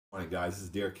morning, guys. This is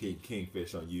Derek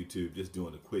KingFish on YouTube. Just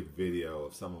doing a quick video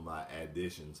of some of my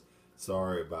additions.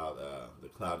 Sorry about the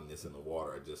cloudiness in the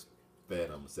water. I just fed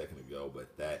them a second ago,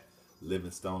 but that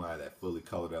Livingstoni, that fully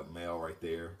colored up male right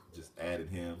there, just added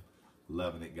him.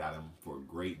 Loving it. Got him for a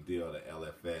great deal at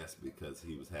LFS because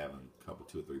he was having a couple,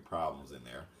 2 or 3 problems in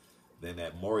there. Then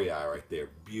that Morii right there,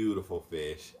 beautiful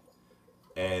fish.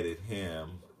 Added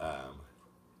him.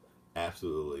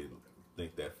 Absolutely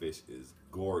think that fish is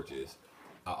gorgeous.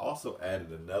 I also added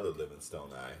another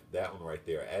Livingstoni. That one right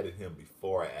there, I added him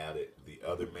before I added the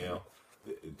other male.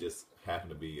 It just happened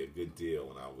to be a good deal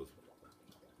when I was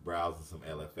browsing some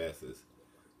LFSs.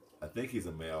 I think he's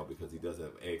a male because he does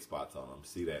have egg spots on him.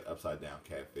 See that upside down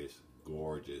catfish?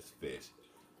 Gorgeous fish.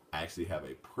 I actually have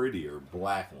a prettier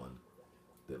black one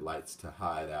that likes to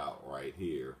hide out right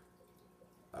here.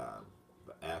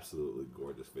 But absolutely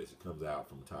gorgeous fish. It comes out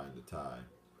from time to time.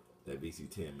 That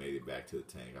VC10 made it back to the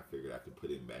tank. I figured I could put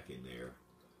him back in there.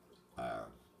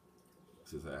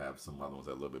 Since I have some other ones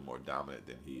that are a little bit more dominant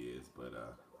than he is. But,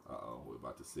 we're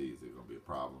about to see. Is there going to be a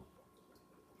problem?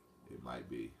 It might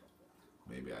be.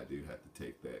 Maybe I do have to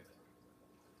take that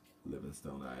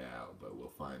Livingstoni out, but we'll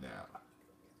find out.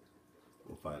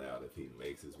 We'll find out if he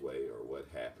makes his way or what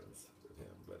happens with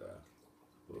him. But,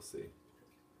 we'll see.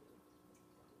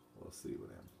 We'll see with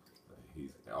him.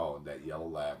 He's that yellow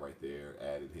lab right there.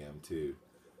 Added him too.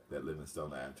 That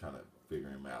Livingstoni, I'm trying to figure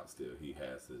him out still. He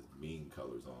has his mean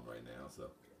colors on right now, so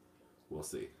we'll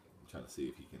see. I'm trying to see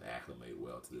if he can acclimate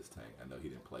well to this tank. I know he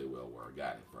didn't play well where I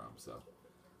got him from, so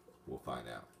we'll find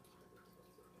out.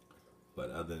 But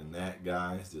other than that,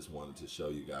 guys, just wanted to show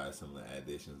you guys some of the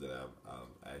additions that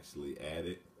I've actually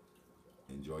added.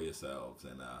 Enjoy yourselves,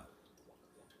 and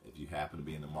if you happen to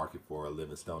be in the market for a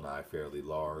Livingstoni fairly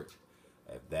large,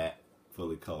 if that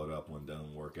fully colored up one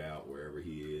doesn't work out wherever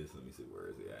he is, let me see, where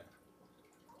is he at?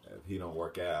 If he don't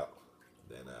work out,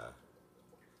 then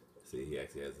see, he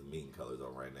actually has the mean colors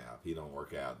on right now. If he don't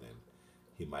work out, then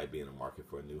he might be in the market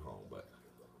for a new home, but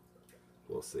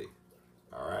we'll see.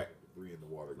 All right, debris in the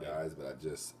water, guys, but I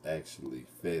just actually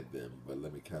fed them. But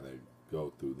let me kind of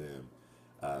go through them.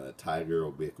 The tiger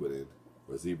ubiquitin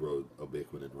or zebra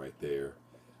ubiquitin right there.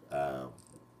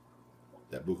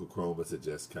 That Buccochromis that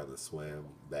just kind of swam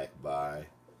back by.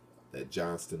 That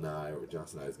Johnstoni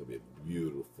is going to be a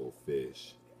beautiful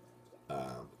fish.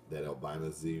 That albino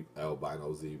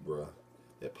zebra.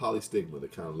 That polystigma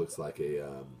that kind of looks like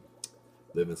a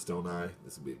Livingstoni.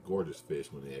 This will be a gorgeous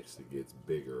fish when it actually gets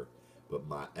bigger. But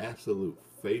my absolute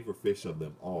favorite fish of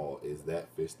them all is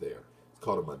that fish there. It's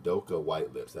called a Madoka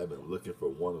white lips. I've been looking for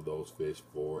one of those fish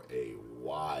for a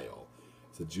while.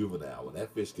 It's a juvenile. When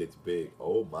that fish gets big,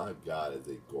 oh my God, is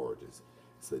it gorgeous.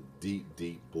 It's a deep,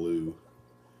 deep blue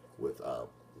with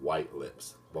white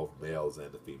lips. Both males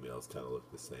and the females kind of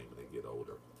look the same when they get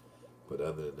older. But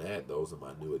other than that, those are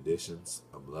my new additions.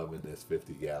 I'm loving this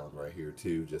 50-gallon right here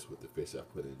too, just with the fish I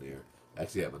put in there. I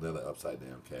actually have another upside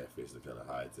down catfish that kind of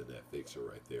hides in that fixture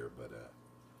right there. But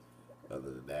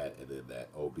other than that, and then that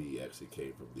OB actually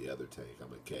came from the other tank. I'm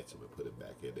going to catch him and put him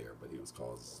back in there, but he was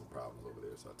causing some problems over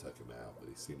there, so I took him out. But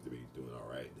he seems to be doing all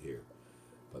right in here.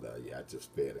 But yeah, I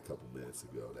just fed a couple minutes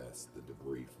ago. That's the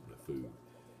debris from the food.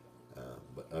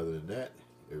 But other than that,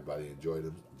 everybody enjoy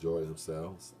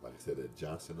themselves. Like I said, at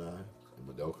Johnstoni,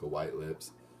 Madoka white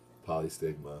lips,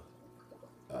 polystigma,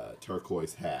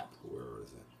 turquoise hap. Where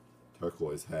is it?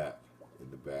 Turquoise hap in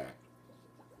the back.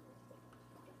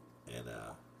 And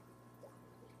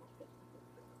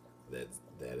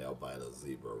that albino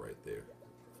zebra right there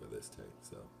for this tank.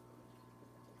 So,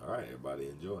 all right, everybody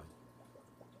enjoy.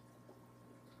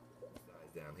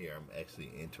 Down here, I'm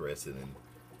actually interested in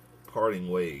parting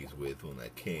ways with when I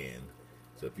can.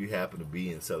 So if you happen to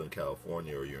be in Southern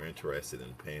California or you're interested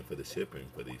in paying for the shipping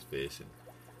for these fish, and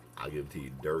I'll give them to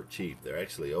you dirt cheap. They're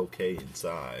actually okay in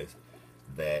size.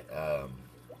 That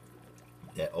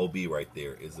that OB right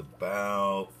there is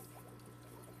about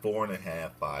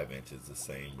 4.5, 5 inches. The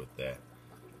same with that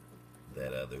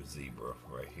other zebra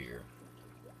right here.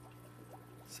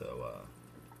 So,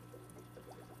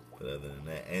 but other than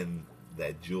that, and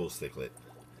that jewel cichlid,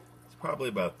 it's probably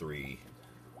about 3.5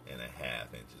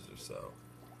 inches or so.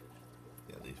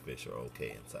 Yeah, these fish are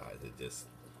okay in size.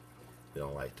 They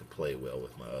don't like to play well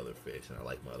with my other fish, and I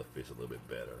like my other fish a little bit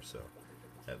better. So,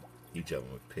 each of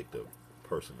them would pick a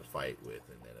person to fight with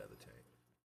in that other tank.